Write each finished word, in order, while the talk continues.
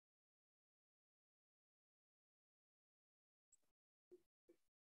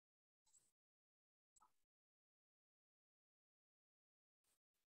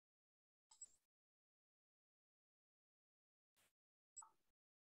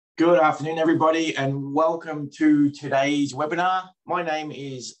Good afternoon, everybody, and welcome to today's webinar. My name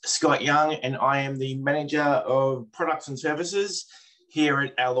is Scott Young, and I am the Manager of Products and Services here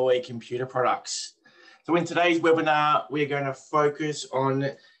at Alloy Computer Products. So in today's webinar, we're going to focus on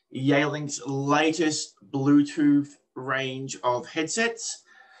Yealink's latest Bluetooth range of headsets.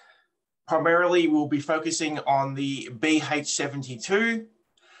 Primarily, we'll be focusing on the BH72,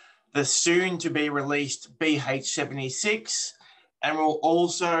 the soon-to-be released BH76, and we'll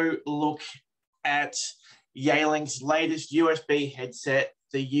also look at Yealink's latest USB headset,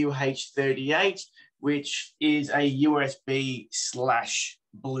 the UH38, which is a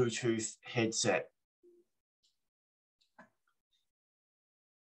USB/Bluetooth headset.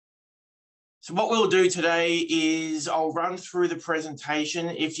 So what we'll do today is I'll run through the presentation.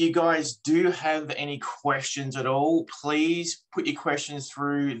 If you guys do have any questions at all, please put your questions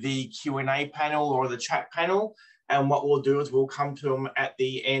through the Q&A panel or the chat panel. And what we'll do is we'll come to them at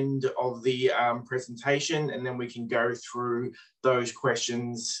the end of the presentation, and then we can go through those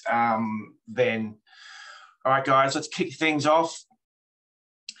questions then. All right, guys, let's kick things off.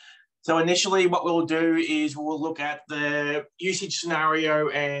 So initially what we'll do is we'll look at the usage scenario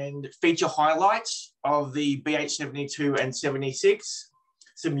and feature highlights of the BH72 and 76,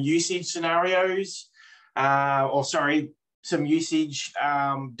 some usage scenarios, some usage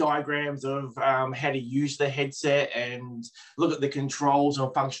diagrams of how to use the headset and look at the controls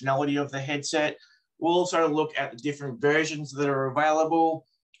and functionality of the headset. We'll also look at the different versions that are available,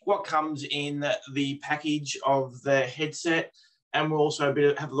 what comes in the package of the headset, and we'll also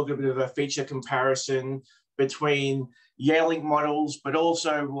have a look at a bit of a feature comparison between Yealink models, but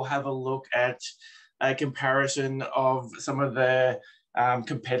also we'll have a look at a comparison of some of the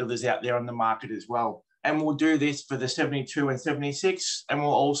competitors out there on the market as well. And we'll do this for the 72 and 76, and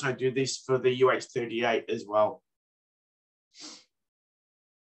we'll also do this for the UH38 as well.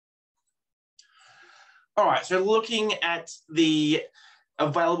 All right, so looking at the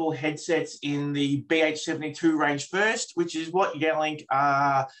available headsets in the BH72 range first, which is what Yealink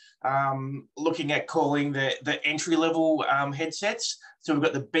are looking at calling the entry-level headsets. So we've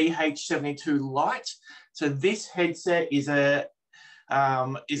got the BH72 Lite. So this headset is a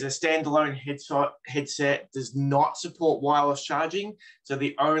standalone headset, does not support wireless charging. So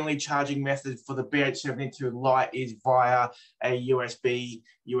the only charging method for the BH72 Lite is via a USB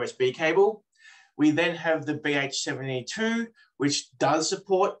cable. We then have the BH72, which does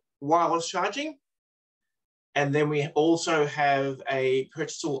support wireless charging. And then we also have a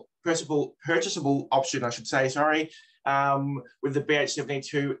purchasable option, I should say, with the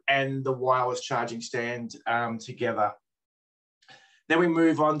BH72 and the wireless charging stand together. Then we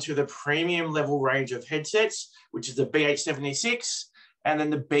move on to the premium level range of headsets, which is the BH76 and then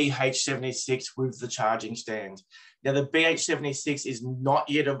the BH76 with the charging stand. Now the BH76 is not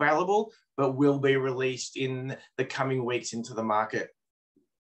yet available, but will be released in the coming weeks into the market.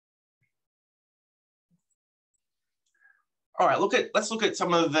 All right, let's look at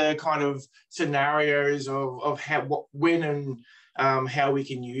some of the kind of scenarios of when and how we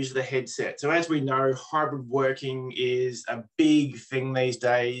can use the headset. So as we know, hybrid working is a big thing these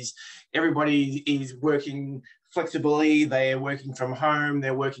days. Everybody is working flexibly. They are working from home,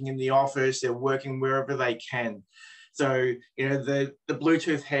 they're working in the office, they're working wherever they can. So, you know, the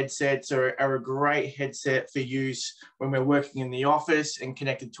Bluetooth headsets are a great headset for use when we're working in the office and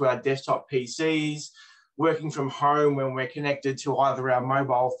connected to our desktop PCs, working from home when we're connected to either our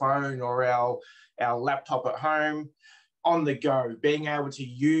mobile phone or our laptop at home. On the go, being able to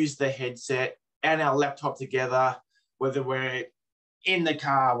use the headset and our laptop together, whether we're in the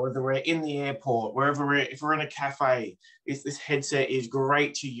car, whether we're in the airport, if we're in a cafe, this headset is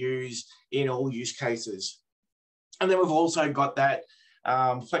great to use in all use cases. And then we've also got that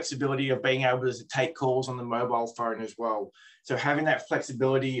flexibility of being able to take calls on the mobile phone as well. So having that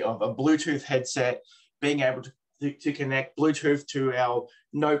flexibility of a Bluetooth headset, being able to connect Bluetooth to our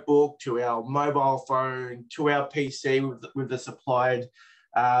notebook, to our mobile phone, to our PC with the supplied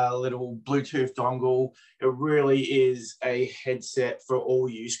little Bluetooth dongle. It really is a headset for all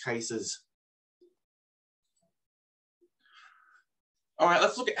use cases. All right,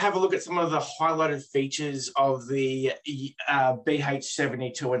 let's have a look at some of the highlighted features of the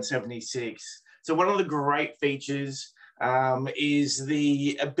BH72 and 76. So one of the great features is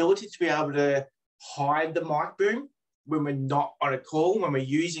the ability to be able to hide the mic boom when we're not on a call, when we're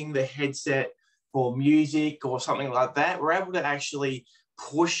using the headset for music or something like that. We're able to actually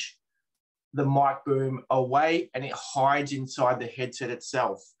push the mic boom away and it hides inside the headset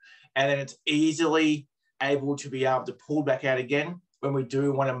itself. And then it's easily able to be able to pull back out again when we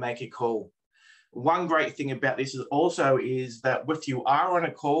do want to make a call. One great thing about this is also is that if you are on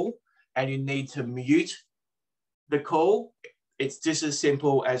a call and you need to mute the call, it's just as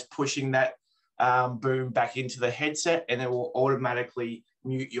simple as pushing that boom back into the headset, and it will automatically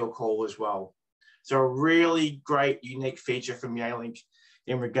mute your call as well. So a really great, unique feature from Yealink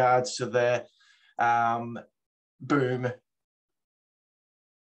in regards to the boom.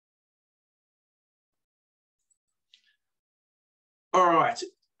 All right,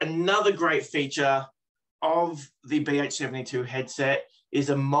 another great feature of the BH72 headset is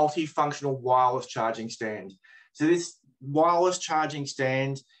a multifunctional wireless charging stand. So this wireless charging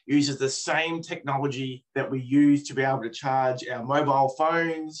stand uses the same technology that we use to be able to charge our mobile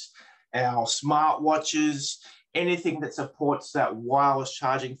phones, our smartwatches, anything that supports that wireless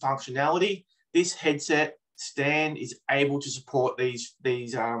charging functionality. This headset stand is able to support these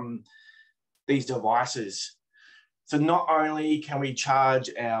devices. So not only can we charge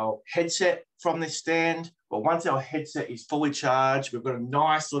our headset from this stand, but once our headset is fully charged, we've got a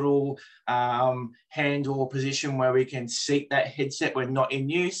nice little handle position where we can seat that headset when not in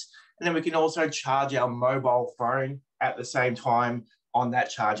use. And then we can also charge our mobile phone at the same time on that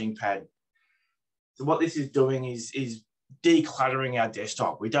charging pad. So what this is doing is decluttering our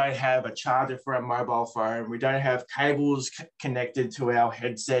desktop. We don't have a charger for our mobile phone. We don't have cables connected to our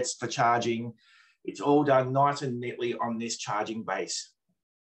headsets for charging. It's all done nice and neatly on this charging base.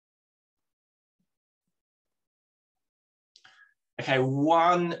 Okay,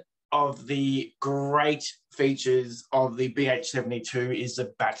 one of the great features of the BH72 is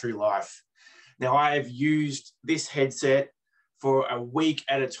the battery life. Now, I have used this headset for a week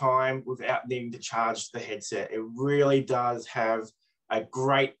at a time without needing to charge the headset. It really does have a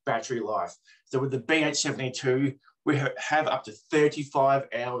great battery life. So with the BH72, we have up to 35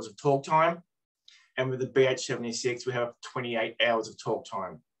 hours of talk time. And with the BH76, we have up to 28 hours of talk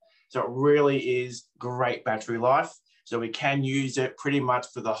time. So it really is great battery life. So we can use it pretty much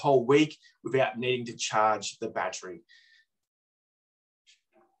for the whole week without needing to charge the battery.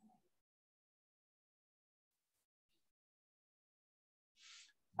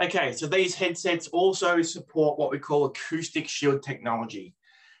 Okay, so these headsets also support what we call acoustic shield technology.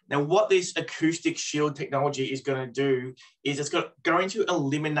 Now, what this acoustic shield technology is going to do is it's going to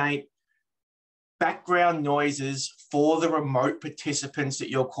eliminate background noises for the remote participants that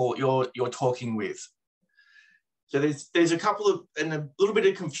you're talking with. So there's a couple of, and a little bit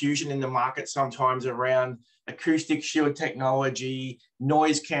of confusion in the market sometimes around acoustic shield technology,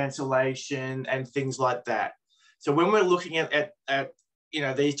 noise cancellation, and things like that. So when we're looking at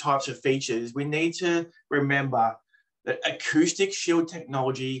these types of features, we need to remember that acoustic shield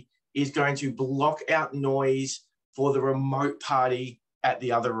technology is going to block out noise for the remote party at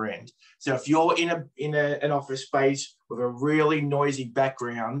the other end. So if you're in an office space with a really noisy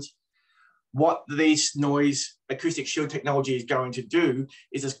background, what this acoustic shield technology is going to do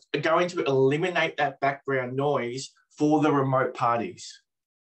is it's going to eliminate that background noise for the remote parties.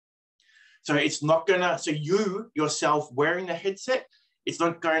 So it's not gonna, so you yourself wearing the headset, it's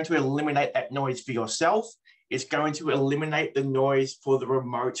not going to eliminate that noise for yourself. It's going to eliminate the noise for the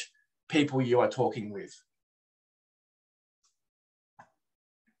remote people you are talking with.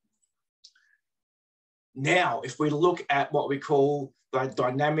 Now, if we look at what we call the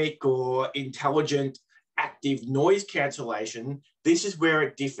dynamic or intelligent active noise cancellation, this is where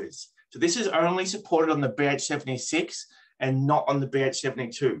it differs. So this is only supported on the BH76 and not on the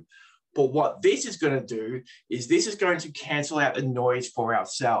BH72. But what this is going to do is this is going to cancel out the noise for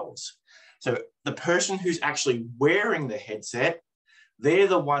ourselves. So the person who's actually wearing the headset, they're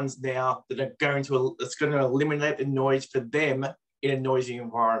the ones now that are going to eliminate the noise for them in a noisy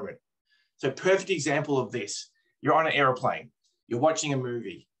environment. So perfect example of this, you're on an airplane, you're watching a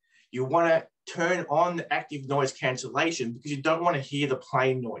movie, you want to turn on the active noise cancellation because you don't want to hear the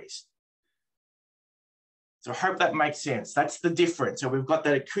plane noise. So I hope that makes sense. That's the difference. So we've got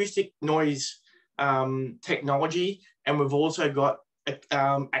that acoustic noise technology, and we've also got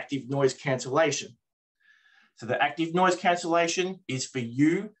active noise cancellation. So the active noise cancellation is for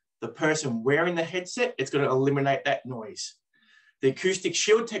you, the person wearing the headset, it's going to eliminate that noise. The acoustic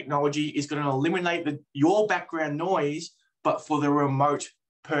shield technology is going to eliminate your background noise, but for the remote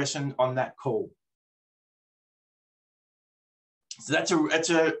person on that call. So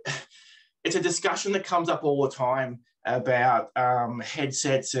it's a discussion that comes up all the time about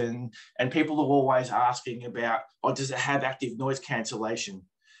headsets, and people are always asking about, oh, does it have active noise cancellation?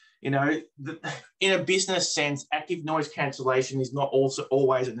 You know, in a business sense, active noise cancellation is not also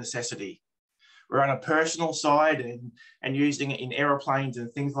always a necessity. We're on a personal side and using it in aeroplanes and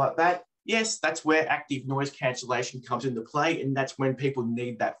things like that. Yes, that's where active noise cancellation comes into play, and that's when people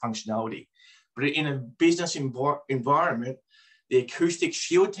need that functionality. But in a business environment, the acoustic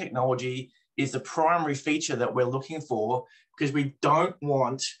shield technology is the primary feature that we're looking for, because we don't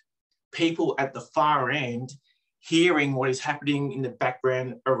want people at the far end hearing what is happening in the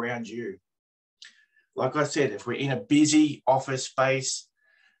background around you. Like I said, if we're in a busy office space,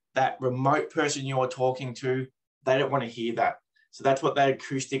 that remote person you're talking to, they don't want to hear that. So that's what that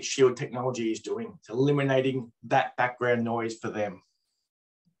acoustic shield technology is doing. It's eliminating that background noise for them.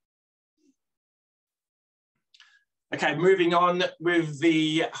 Okay, moving on with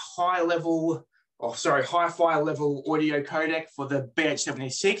the hi-fi level audio codec for the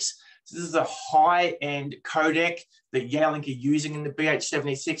BH76. So this is a high-end codec that Yealink are using in the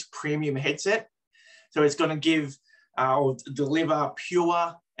BH76 premium headset. So it's going to give or deliver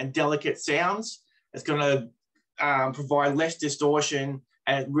pure and delicate sounds. It's going to provide less distortion,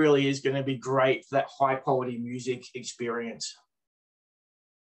 and it really is going to be great for that high-quality music experience.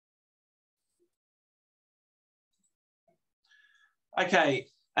 Okay,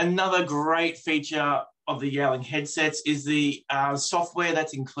 another great feature of the Yealink headsets is the software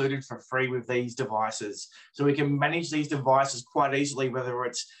that's included for free with these devices. So we can manage these devices quite easily, whether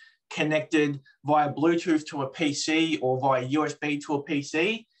it's connected via Bluetooth to a PC or via USB to a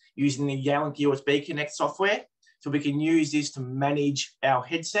PC using the Yealink USB Connect software. So we can use this to manage our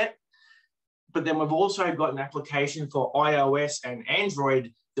headset. But then we've also got an application for iOS and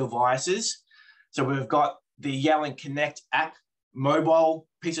Android devices. So we've got the Yealink Connect app mobile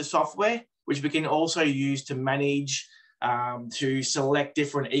piece of software, which we can also use to manage, to select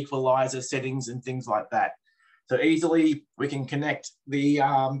different equalizer settings and things like that. So easily we can connect the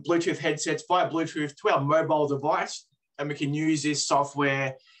Bluetooth headsets via Bluetooth to our mobile device, and we can use this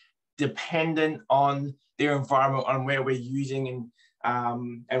software dependent on their environment, on where we're using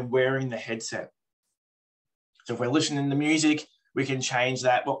and wearing the headset. So if we're listening to music, we can change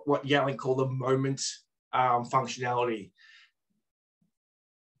that, what Yealink call the moment functionality.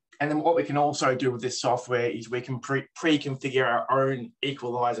 And then what we can also do with this software is we can pre-configure our own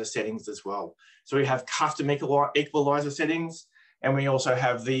equalizer settings as well. So we have custom equalizer settings, and we also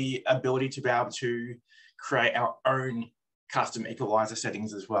have the ability to be able to create our own custom equalizer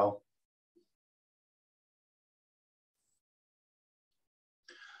settings as well.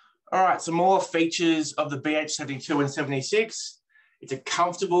 All right, some more features of the BH72 and 76. It's a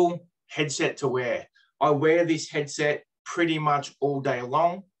comfortable headset to wear. I wear this headset pretty much all day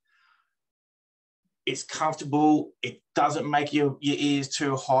long. It's comfortable. It doesn't make your ears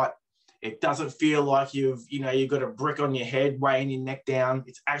too hot. It doesn't feel like you've got a brick on your head weighing your neck down.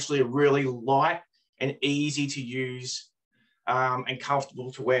 It's actually a really light and easy to use and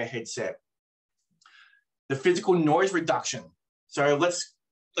comfortable to wear headset. The physical noise reduction. So let's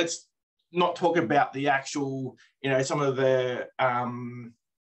not talk about the actual, some of the,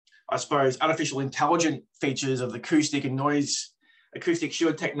 I suppose, artificial intelligent features of the acoustic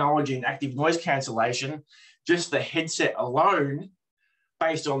shield technology and active noise cancellation. Just the headset alone,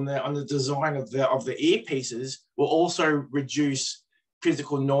 based on the design of the earpieces, will also reduce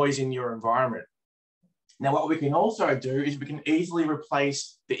physical noise in your environment. Now, what we can also do is we can easily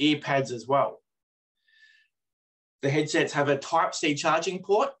replace the ear pads as well. The headsets have a Type-C charging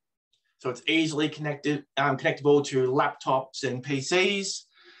port, so it's easily connectable to laptops and PCs.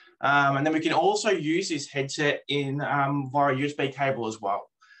 And then we can also use this headset via USB cable as well.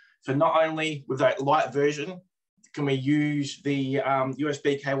 So not only with that light version can we use the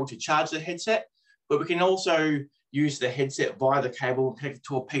USB cable to charge the headset, but we can also use the headset via the cable and connect it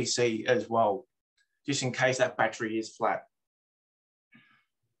to a PC as well, just in case that battery is flat.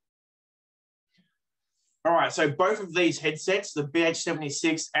 All right, so both of these headsets, the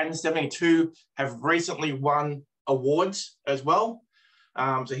BH76 and the 72, have recently won awards as well.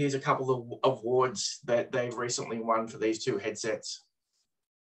 So here's a couple of awards that they've recently won for these two headsets.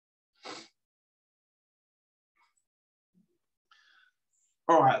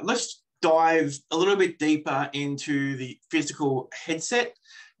 All right, let's dive a little bit deeper into the physical headset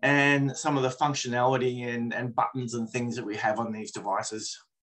and some of the functionality and buttons and things that we have on these devices.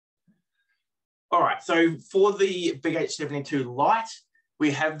 All right, so for the BH72 Lite,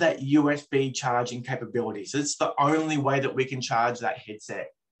 we have that USB charging capability. So it's the only way that we can charge that headset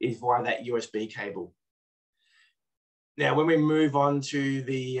is via that USB cable. Now, when we move on to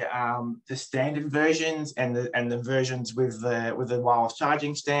the standard versions and the versions with the wireless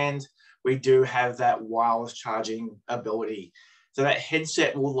charging stand, we do have that wireless charging ability. So that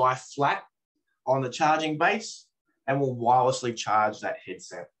headset will lie flat on the charging base and will wirelessly charge that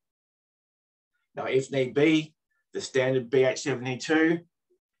headset. Now, if need be, the standard BH72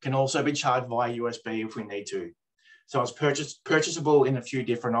 can also be charged via USB if we need to. So it's purchasable in a few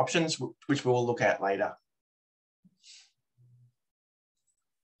different options, which we'll look at later.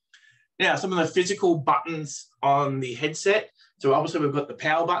 Now, some of the physical buttons on the headset. So obviously we've got the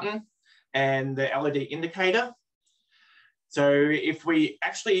power button and the LED indicator. So if we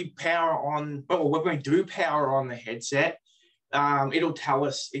actually power on, well, when we do power on the headset, it'll tell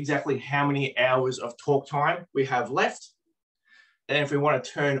us exactly how many hours of talk time we have left. And if we want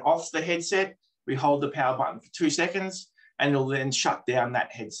to turn off the headset, we hold the power button for 2 seconds and it'll then shut down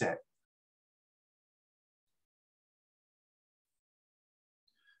that headset.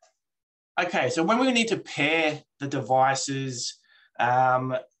 Okay, so when we need to pair the devices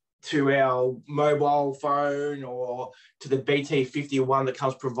to our mobile phone or to the BT51 that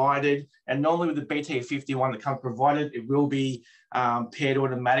comes provided, and normally with the BT51 that comes provided, it will be paired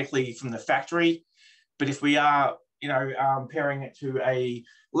automatically from the factory. But if we are, pairing it to a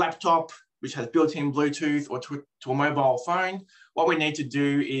laptop, which has built-in Bluetooth, or to a mobile phone, what we need to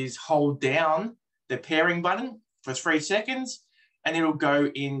do is hold down the pairing button for 3 seconds, and it'll go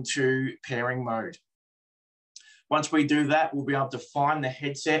into pairing mode. Once we do that, we'll be able to find the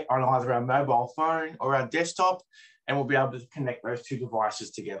headset on either our mobile phone or our desktop, and we'll be able to connect those two devices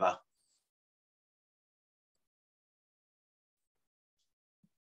together.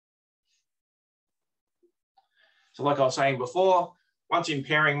 So like I was saying before, once in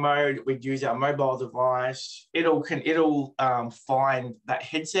pairing mode, we'd use our mobile device. It'll find that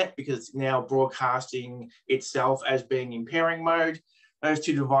headset because it's now broadcasting itself as being in pairing mode. Those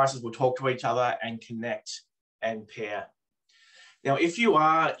two devices will talk to each other and connect and pair. Now, if you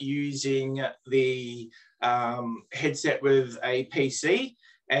are using the headset with a PC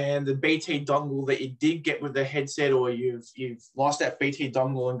and the BT dongle that you did get with the headset, or you've lost that BT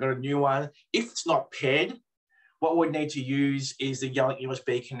dongle and got a new one, if it's not paired, what we need to use is the Yealink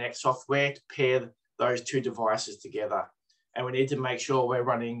USB Connect software to pair those two devices together. And we need to make sure we're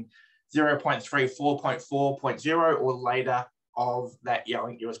running 0.34.4.0 or later of that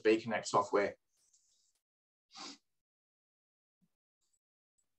Yealink USB Connect software.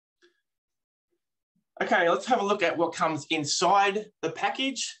 Okay, let's have a look at what comes inside the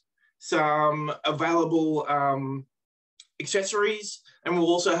package, some available accessories, and we'll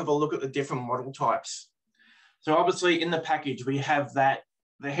also have a look at the different model types. So obviously in the package, we have the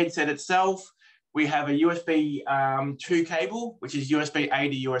headset itself. We have a USB 2 cable, which is USB-A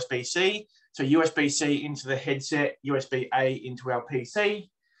to USB-C. So USB-C into the headset, USB-A into our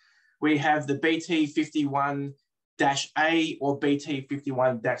PC. We have the BT51-A or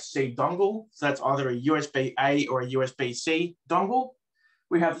BT51-C dongle. So that's either a USB-A or a USB-C dongle.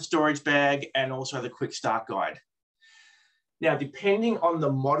 We have the storage bag and also the quick start guide. Now, depending on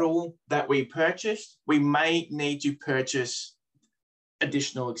the model that we purchased, we may need to purchase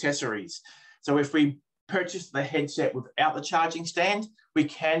additional accessories. So if we purchase the headset without the charging stand, we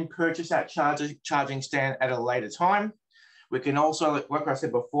can purchase that charging stand at a later time. We can also, like I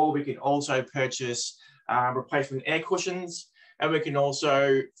said before, we can also purchase replacement air cushions, and we can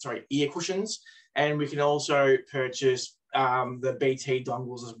also, ear cushions, and we can also purchase the BT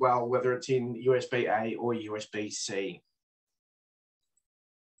dongles as well, whether it's in USB-A or USB-C.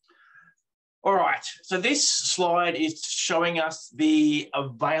 All right, so this slide is showing us the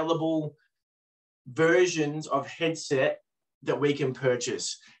available versions of headset that we can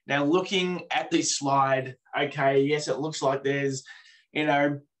purchase. Now, looking at this slide, okay, yes, it looks like there's,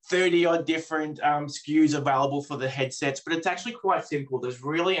 30 odd different SKUs available for the headsets, but it's actually quite simple. There's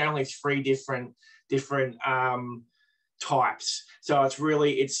really only 3 different types. So it's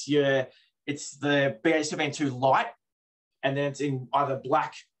the BH72 Lite, and then it's in either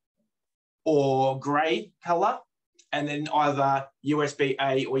black or grey color, and then either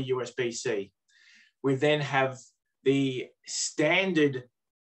USB-A or USB-C. We then have the standard,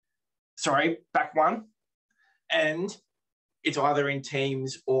 back one, and it's either in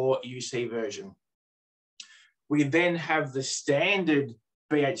Teams or UC version. We then have the standard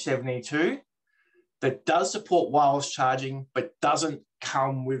BH72 that does support wireless charging, but doesn't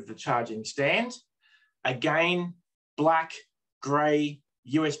come with the charging stand. Again, black, grey,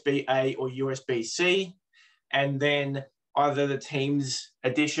 USB-A or USB-C, and then either the Teams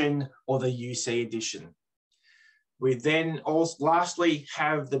edition or the UC edition. We then also lastly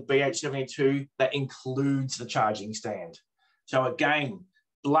have the BH72 that includes the charging stand. So again,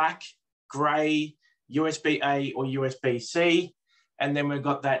 black, grey, USB-A or USB-C, and then we've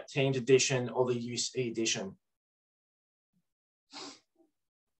got that Teams edition or the UC edition.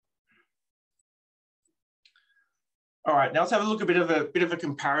 All right, now let's have a look at a bit of a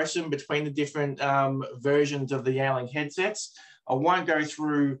comparison between the different versions of the Yealink headsets. I won't go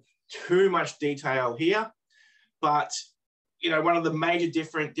through too much detail here, But one of the major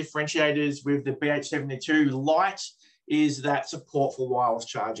differentiators with the BH72 Lite is that support for wireless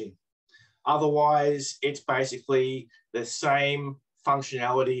charging. Otherwise, it's basically the same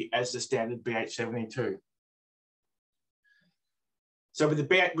functionality as the standard BH72. So with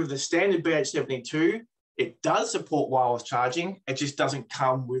the standard BH72, it does support wireless charging. It just doesn't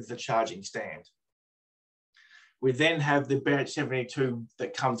come with the charging stand. We then have the BH72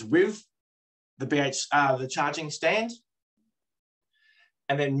 that comes with the charging stand.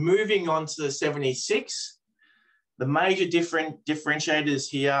 And then moving on to the 76, the major differentiators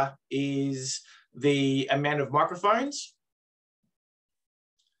here is the amount of microphones.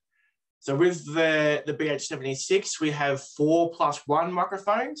 So with the BH76, we have 4+1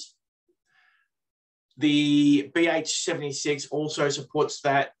 microphones. The BH76 also supports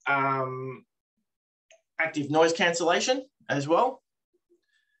that active noise cancellation as well.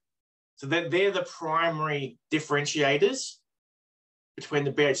 So they're the primary differentiators between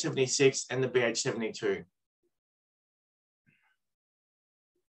the BH76 and the BH72.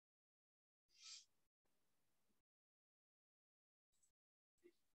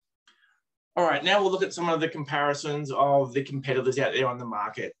 All right, now we'll look at some of the comparisons of the competitors out there on the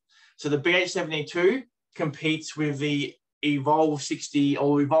market. So the BH72 competes with the Evolve 60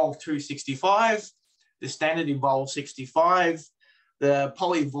 or Evolve 265, the standard Evolve 65, the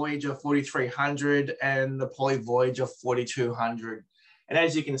Poly Voyager 4300, and the Poly Voyager 4200. And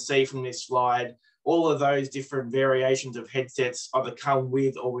as you can see from this slide, all of those different variations of headsets either come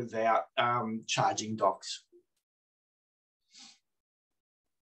with or without charging docks.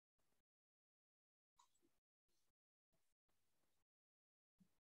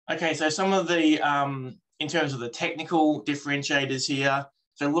 Okay, so some of the, in terms of the technical differentiators here,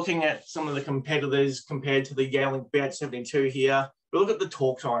 so looking at some of the competitors compared to the Yealink BH72 here, we look at the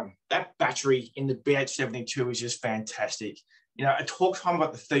talk time. That battery in the BH72 is just fantastic. A talk time of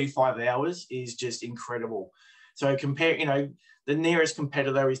up to 35 hours is just incredible. So compare, the nearest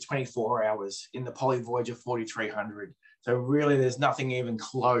competitor is 24 hours in the Poly Voyager 4300. So really there's nothing even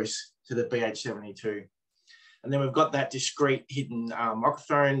close to the BH72. And then we've got that discrete hidden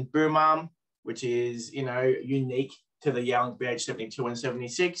microphone boom arm, which is, unique to the Yealink BH72 and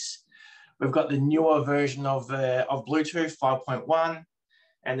 76. We've got the newer version of Bluetooth 5.1.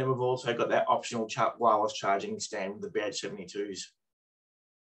 And then we've also got that optional wireless charging stand with the BH72s.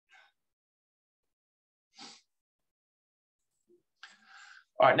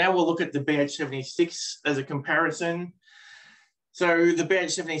 All right, now we'll look at the BH76 as a comparison. So the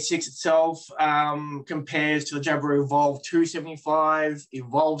BH76 itself compares to the Jabra Evolve 275,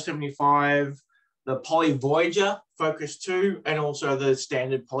 Evolve 75, the Poly Voyager Focus 2, and also the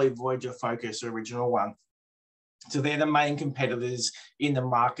standard Poly Voyager Focus original one. So they're the main competitors in the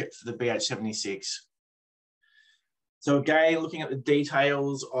market for the BH76. So again, looking at the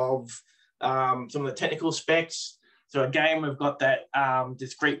details of some of the technical specs. So again, we've got that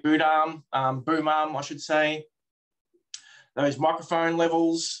discrete boom arm, I should say. Those microphone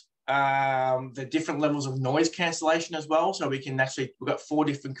levels, the different levels of noise cancellation as well. So we've got 4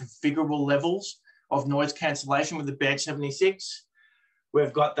 different configurable levels of noise cancellation with the BH76.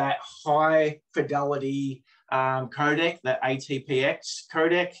 We've got that high fidelity codec, that ATPX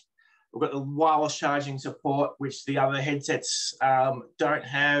codec. We've got the wireless charging support, which the other headsets don't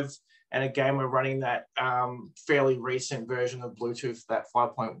have. And again, we're running that fairly recent version of Bluetooth, that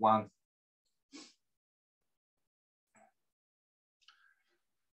 5.1.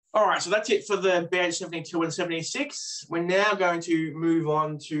 All right, so that's it for the BH72 and 76. We're now going to move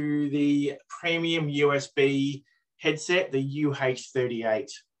on to the premium USB headset, the UH38.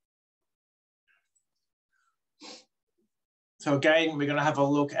 So again, we're going to have a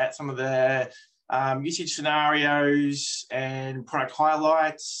look at some of the usage scenarios and product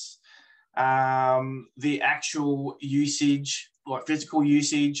highlights, the actual usage, like physical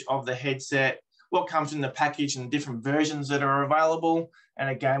usage of the headset, what comes in the package and different versions that are available. And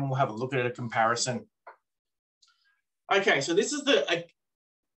again, we'll have a look at a comparison. Okay, so this is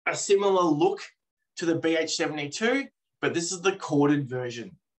a similar look to the BH72, but this is the corded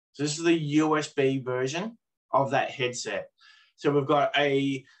version. So this is the USB version of that headset. So we've got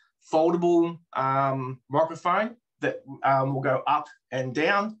a foldable microphone that will go up and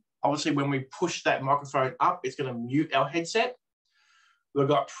down. Obviously, when we push that microphone up, it's going to mute our headset. We've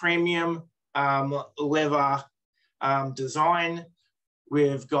got premium leather design.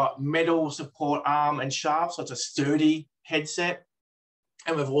 We've got metal support arm and shaft, so it's a sturdy headset.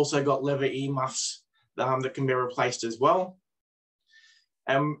 And we've also got leather earmuffs that can be replaced as well.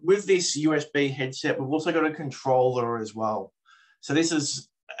 And with this USB headset, we've also got a controller as well. So this is,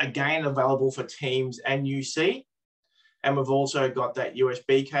 again, available for Teams and UC. And we've also got that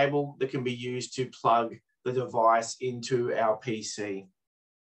USB cable that can be used to plug the device into our PC.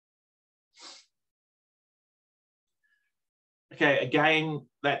 Okay, again,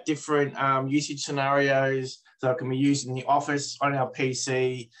 that different usage scenarios. So it can be used in the office, on our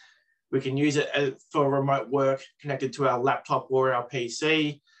PC. We can use it for remote work connected to our laptop or our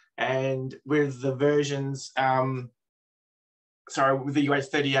PC. And with the versions, with the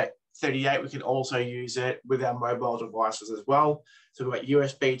US38, we can also use it with our mobile devices as well. So we've got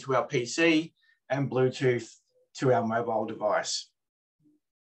USB to our PC and Bluetooth to our mobile device.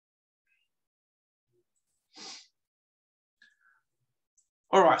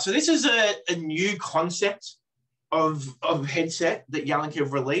 All right, so this is a new concept of headset that Yealink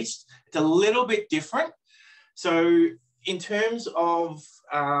have released. It's a little bit different. So in terms of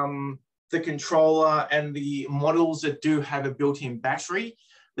the controller and the models that do have a built-in battery,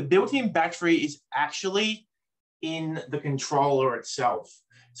 the built-in battery is actually in the controller itself.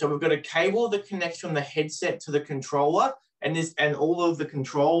 So we've got a cable that connects from the headset to the controller, and all of the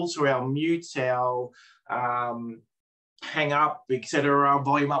controls, so our mutes, our hang up, etc.,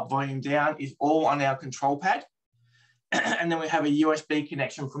 volume up, volume down, is all on our control pad. And then we have a USB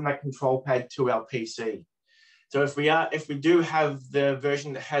connection from that control pad to our PC. So if we do have the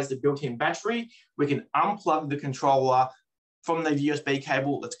version that has the built-in battery, we can unplug the controller from the USB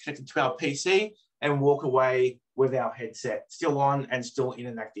cable that's connected to our PC and walk away with our headset still on and still in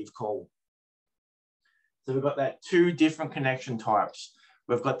an active call. So we've got that two different connection types.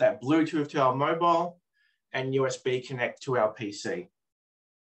 We've got that Bluetooth to our mobile and USB connect to our PC.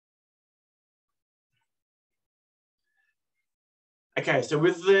 Okay, so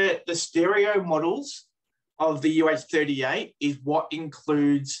with the stereo models of the UH38 is what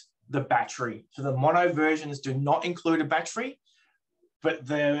includes the battery. So the mono versions do not include a battery, but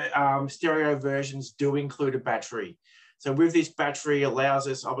the stereo versions do include a battery. So with this battery allows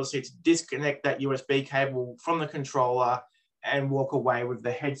us obviously to disconnect that USB cable from the controller and walk away with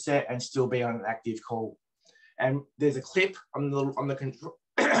the headset and still be on an active call. And there's a clip on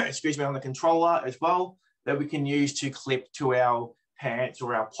the controller as well that we can use to clip to our pants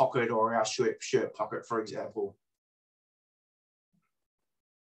or our pocket or our shirt pocket, for example.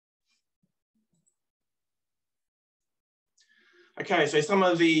 Okay, so some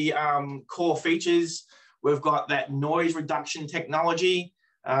of the core features, we've got that noise reduction technology,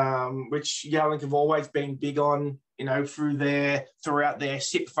 which Yealink have always been big on, throughout their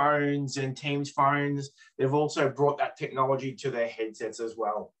SIP phones and Teams phones. They've also brought that technology to their headsets as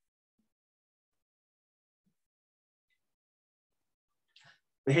well.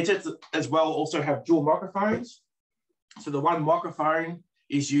 The headsets as well also have dual microphones. So the one microphone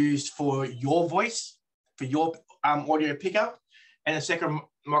is used for your voice, for your audio pickup, and the second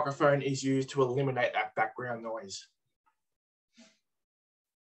microphone is used to eliminate that background noise.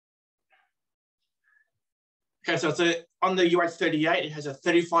 Okay, so on the UH38, it has a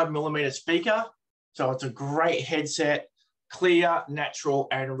 35mm speaker. So it's a great headset, clear, natural,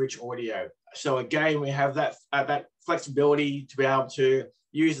 and rich audio. So again, we have that flexibility to be able to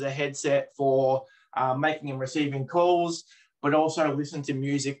use the headset for making and receiving calls, but also listen to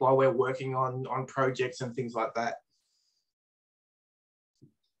music while we're working on projects and things like that.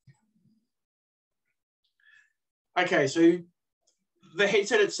 Okay, so the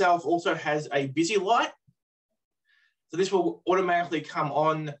headset itself also has a busy light. So this will automatically come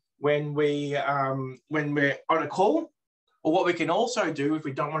on when we're on a call. Or what we can also do if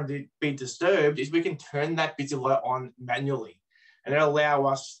we don't want to be disturbed is we can turn that busy light on manually. And it'll allow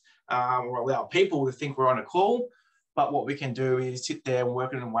us or allow people to think we're on a call. But what we can do is sit there and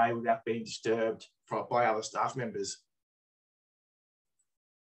work in a way without being disturbed by other staff members.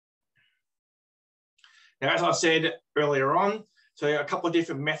 Now, as I said earlier on, so a couple of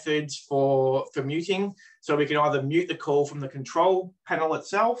different methods for muting. So we can either mute the call from the control panel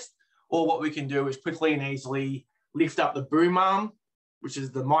itself, or what we can do is quickly and easily lift up the boom arm, which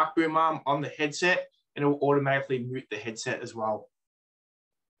is the mic boom arm on the headset, and it will automatically mute the headset as well.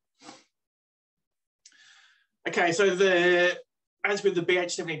 Okay, so as with the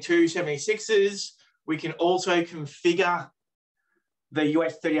BH7276s, we can also configure the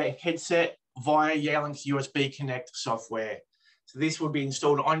UH38 headset via Yealink's USB Connect software. So this will be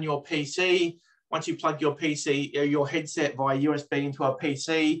installed on your PC. Once you plug your headset via USB into our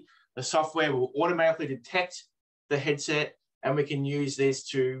PC, the software will automatically detect the headset, and we can use this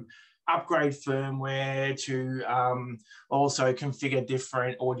to upgrade firmware, to also configure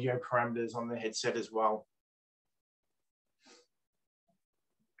different audio parameters on the headset as well.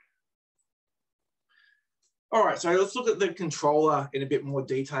 All right, so let's look at the controller in a bit more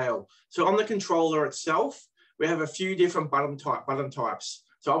detail. So on the controller itself, we have a few different button types.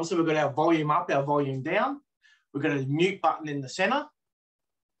 So obviously we've got our volume up, our volume down. We've got a mute button in the center.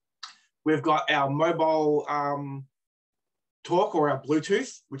 We've got our mobile talk or our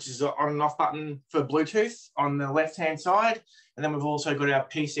Bluetooth, which is an on and off button for Bluetooth on the left-hand side. And then we've also got our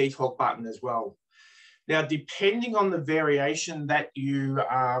PC talk button as well. Now, depending on the variation that you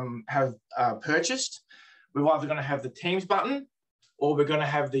have purchased, we're either going to have the Teams button or we're going to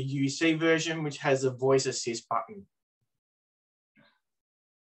have the UC version, which has a voice assist button.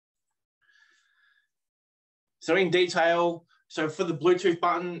 So in detail, so for the Bluetooth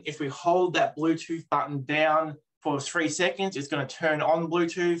button, if we hold that Bluetooth button down for 3 seconds, it's going to turn on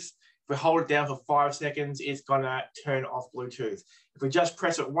Bluetooth. If we hold it down for 5 seconds, it's going to turn off Bluetooth. If we just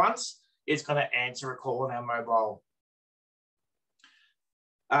press it once, it's going to answer a call on our mobile.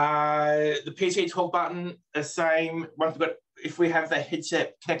 The PC talk button, the same. If we have the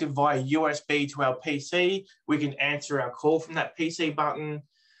headset connected via USB to our PC, we can answer our call from that PC button.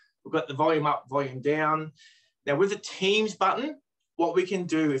 We've got the volume up, volume down. Now with the Teams button, what we can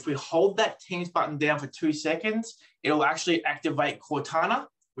do, if we hold that Teams button down for 2 seconds, it'll actually activate Cortana,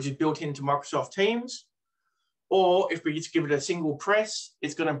 which is built into Microsoft Teams. Or if we just give it a single press,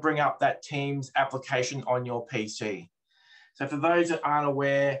 it's going to bring up that Teams application on your PC. So for those that aren't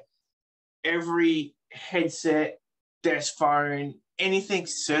aware, every headset, desk phone, anything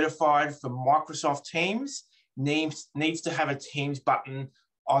certified for Microsoft Teams needs to have a Teams button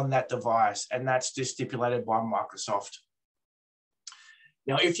on that device, and that's just stipulated by Microsoft.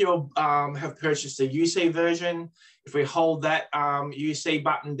 Now, if you have purchased a UC version, if we hold that UC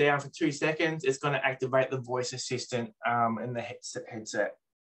button down for 2 seconds, it's going to activate the voice assistant in the headset.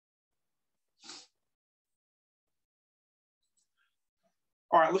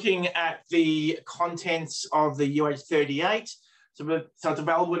 All right, looking at the contents of the UH38. So it's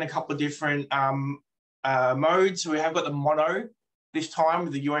available in a couple of different modes. So we have got the mono this time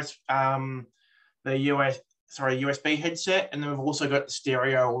with the USB headset, and then we've also got the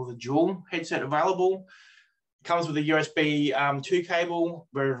stereo or the dual headset available. It comes with a USB 2 cable,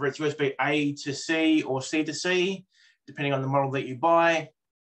 whether it's USB A to C or C to C, depending on the model that you buy.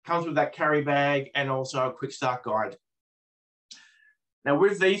 Comes with that carry bag and also a quick start guide. Now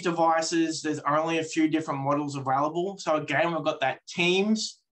with these devices, there's only a few different models available. So again, we've got that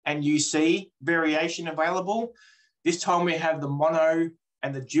Teams and UC variation available. This time we have the mono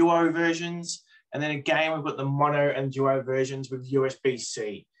and the duo versions. And then again, we've got the mono and duo versions with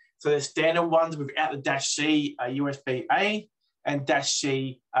USB-C. So the standard ones without the -C are USB-A, and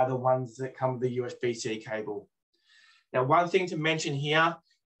 -C are the ones that come with the USB-C cable. Now, one thing to mention here,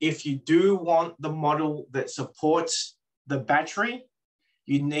 if you do want the model that supports the battery,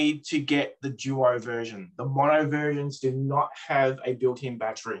 you need to get the duo version. The mono versions do not have a built-in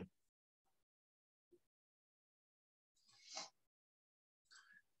battery.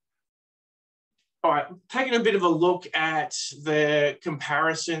 All right, taking a bit of a look at the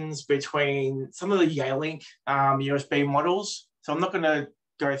comparisons between some of the Yealink USB models. So I'm not going to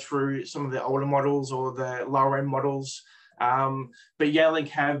go through some of the older models or the lower end models, but Yealink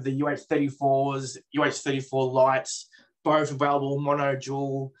have the UH34s, UH34 Lights, both available mono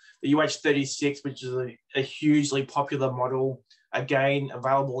dual. The UH36, which is a hugely popular model, again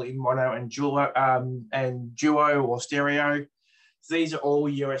available in mono and duo or stereo. So these are all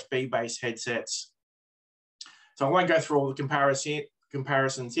USB-based headsets. So I won't go through all the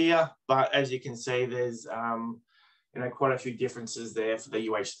comparisons here, but as you can see, there's quite a few differences there for the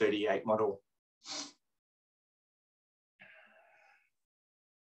UH38 model.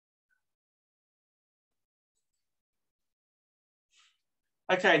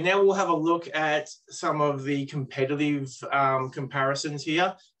 Okay, now we'll have a look at some of the competitive comparisons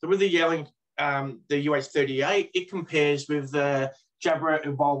here. So with the Yealink, the UH38, it compares with the Jabra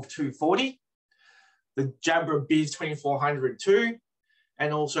Evolve 240, the Jabra Biz 2400 2,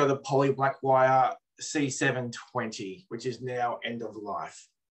 and also the Poly Blackwire C720, which is now end of life.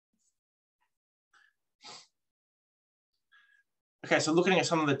 Okay, so looking at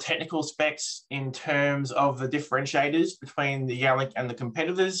some of the technical specs in terms of the differentiators between the Yealink and the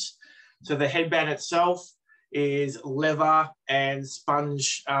competitors. So the headband itself is leather and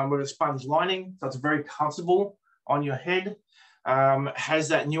sponge with a sponge lining. So it's very comfortable on your head. Has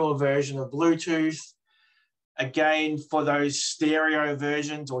that newer version of Bluetooth. Again, for those stereo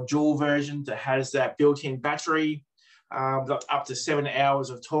versions or dual versions, it has that built-in battery, got up to 7 hours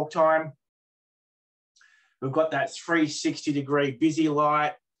of talk time. We've got that 360-degree busy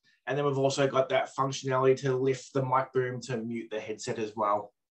light, and then we've also got that functionality to lift the mic boom to mute the headset as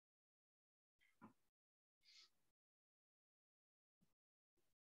well.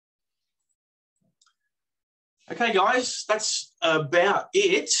 Okay, guys, that's about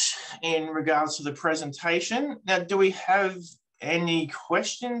it in regards to the presentation. Now, do we have any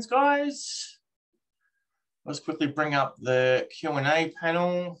questions, guys? Let's quickly bring up the Q&A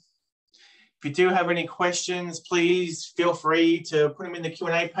panel. If you do have any questions, please feel free to put them in the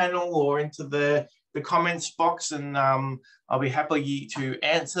Q&A panel or into the comments box, and I'll be happy to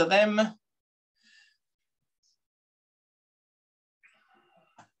answer them.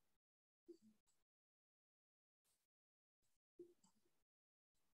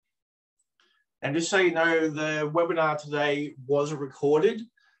 And just so you know, the webinar today was recorded.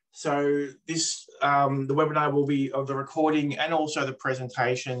 So this, the webinar will be of the recording, and also the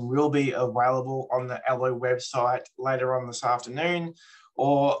presentation will be available on the Alloy website later on this afternoon,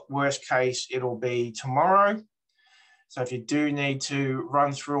 or worst case, it'll be tomorrow. So if you do need to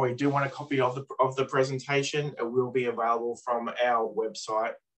run through, or you do want a copy of the presentation, it will be available from our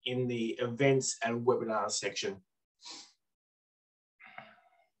website in the events and webinars section.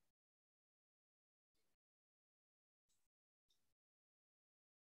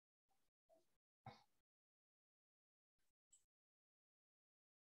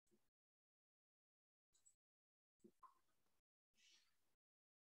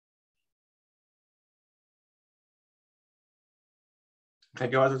 Okay,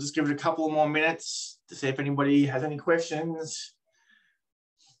 guys, I'll just give it a couple more minutes to see if anybody has any questions.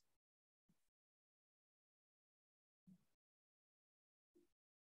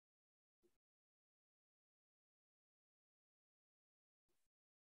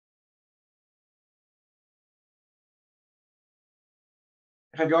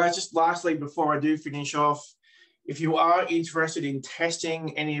 Okay, guys, just lastly, before I do finish off, if you are interested in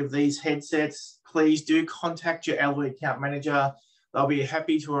testing any of these headsets, please do contact your Alloy account manager. They'll be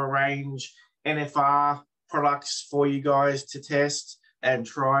happy to arrange NFR products for you guys to test and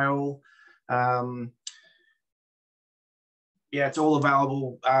trial. Yeah, it's all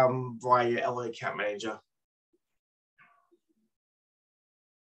available via your Alloy account manager.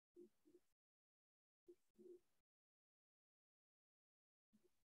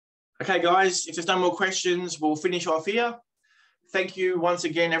 Okay, guys, if there's no more questions, we'll finish off here. Thank you once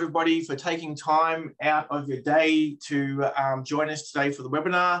again, everybody, for taking time out of your day to join us today for the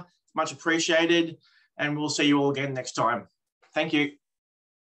webinar. It's much appreciated, and we'll see you all again next time. Thank you.